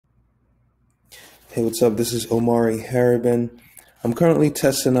Hey, what's up? This is Omari Harriban. I'm currently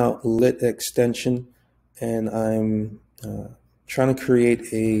testing out litextension, and I'm trying to create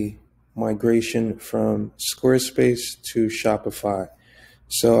a migration from Squarespace to Shopify.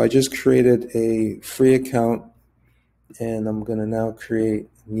 So I just created a free account, and I'm going to now create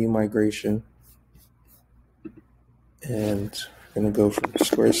a new migration. And we're going to go from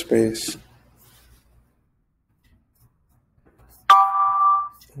Squarespace.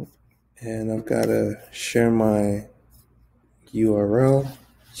 And I've got to share my URL.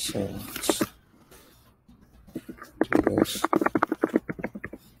 So let's do this.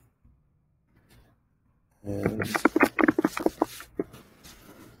 And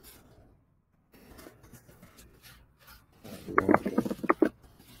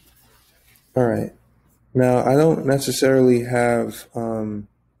all right. Now, I don't necessarily have too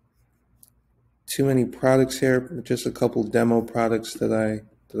many products here, just a couple demo products that I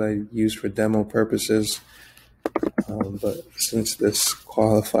use for demo purposes. But since this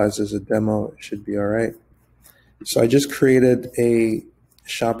qualifies as a demo, it should be all right. So I just created a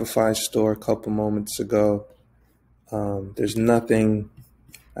Shopify store a couple moments ago. There's nothing,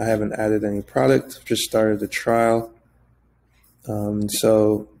 I haven't added any product, just started a trial.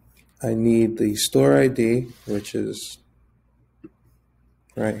 So I need the store ID, which is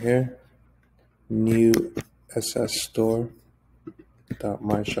right here, new SS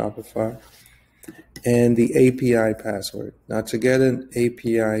store.myshopify, and the API password. Now to get an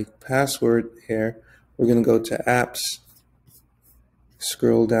API password here, we're going to go to apps,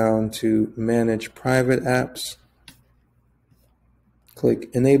 scroll down to manage private apps,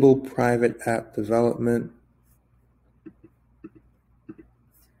 click enable private app development,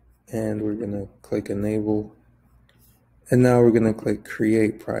 and we're going to click enable, and now we're going to click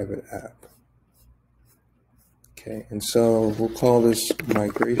create private app. Okay, and so we'll call this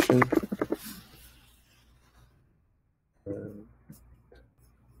migration.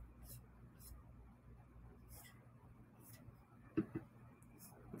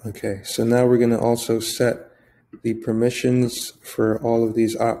 Okay, so now we're going to also set the permissions for all of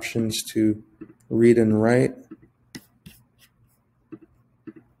these options to read and write.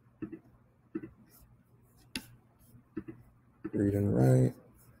 Read and write.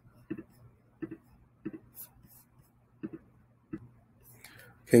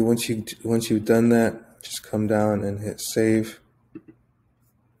 Okay, once you've done that, just come down and hit save.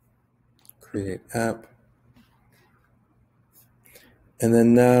 Create app. And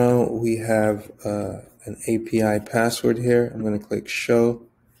then now we have an API password here. I'm going to click show,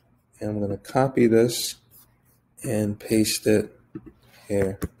 and I'm going to copy this and paste it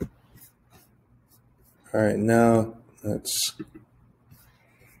here. All right, now let's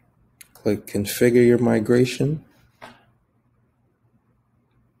click configure your migration.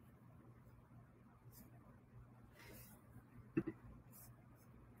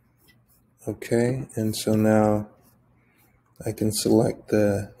 Okay, and so now I can select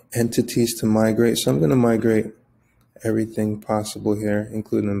the entities to migrate. So I'm going to migrate everything possible here,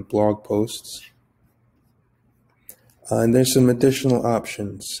 including blog posts. And there's some additional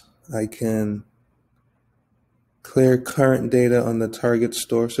options. I can clear current data on the target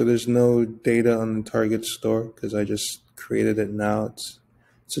store. So there's no data on the target store because I just created it now. It's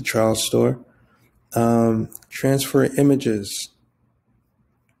a trial store. Transfer images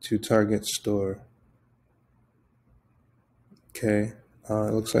to target store. Okay,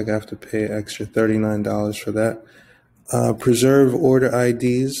 it looks like I have to pay extra $39 for that. Preserve order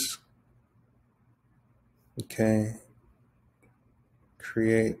IDs. Okay.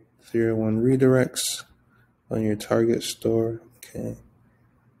 Create 301 redirects on your target store. Okay.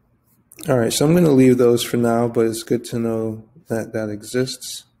 All right, so I'm going to leave those for now, but it's good to know that that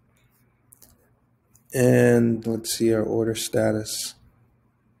exists. And let's see our order status.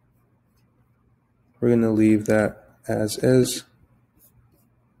 We're going to leave that as is.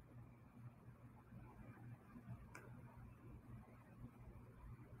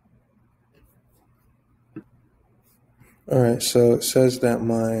 All right, so it says that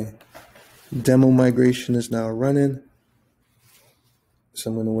my demo migration is now running. So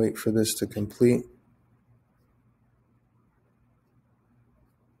I'm going to wait for this to complete.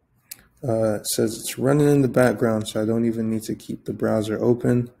 It says it's running in the background, so I don't even need to keep the browser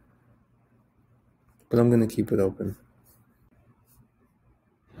open, but I'm going to keep it open.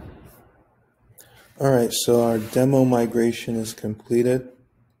 All right, so our demo migration is completed.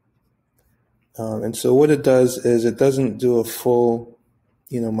 And so what it does is it doesn't do a full,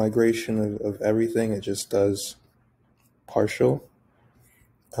 migration of everything. It just does partial.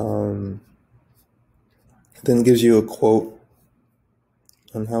 Then gives you a quote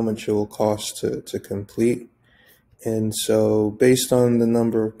on how much it will cost to complete. And so based on the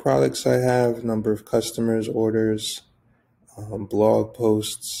number of products I have, number of customers, orders, blog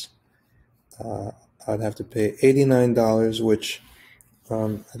posts, I'd have to pay $89, which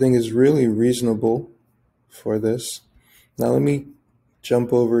I think is really reasonable for this. Now let me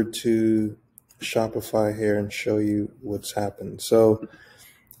jump over to Shopify here and show you what's happened. So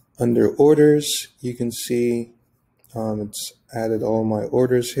under orders, you can see it's added all my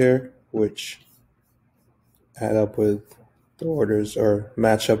orders here, which add up with the orders or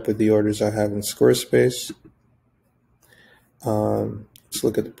match up with the orders I have in Squarespace. Let's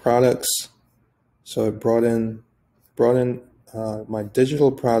look at the products. So it brought in my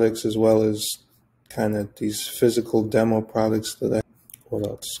digital products as well as kind of these physical demo products that I. What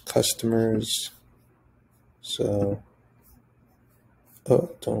else? Customers. So,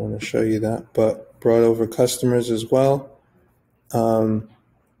 don't want to show you that, but brought over customers as well. And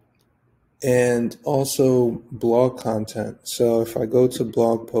also blog content. So if I go to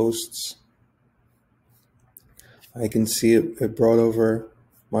blog posts, I can see it brought over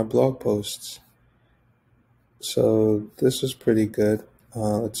my blog posts. So this is pretty good.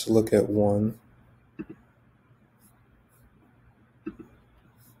 Let's look at one.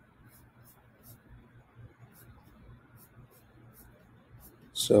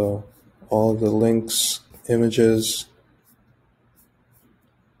 So all of the links, images,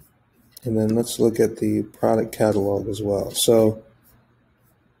 and then let's look at the product catalog as well. So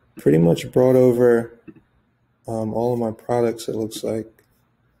pretty much brought over all of my products, it looks like.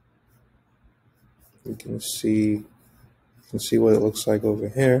 You can see what it looks like over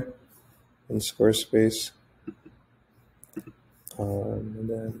here in Squarespace. And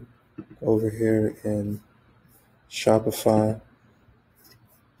then over here in Shopify.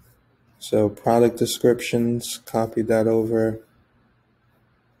 So product descriptions, copied that over.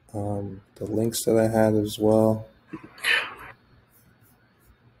 The links that I had as well.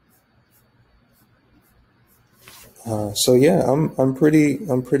 So yeah, I'm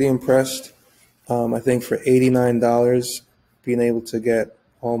pretty impressed. I think for $89, being able to get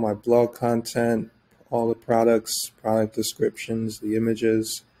all my blog content, all the products, product descriptions, the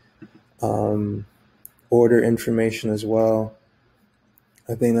images, order information as well.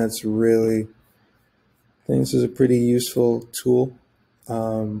 I think this is a pretty useful tool.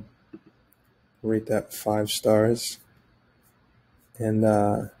 Rate that 5 stars. And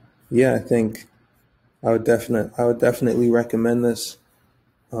yeah, I think I would definitely recommend this.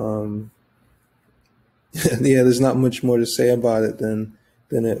 Yeah, there's not much more to say about it than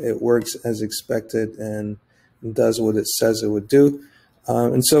it works as expected and does what it says it would do.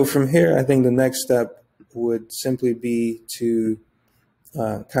 And so from here, I think the next step would simply be to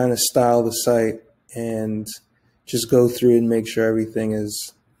kind of style the site and just go through and make sure everything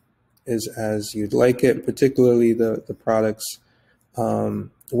is as you'd like it, particularly the products.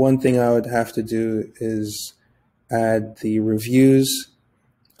 One thing I would have to do is add the reviews,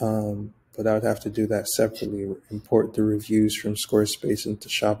 but I would have to do that separately, import the reviews from Squarespace into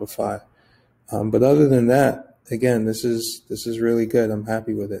Shopify. But other than that, again, this is really good. I'm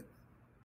happy with it.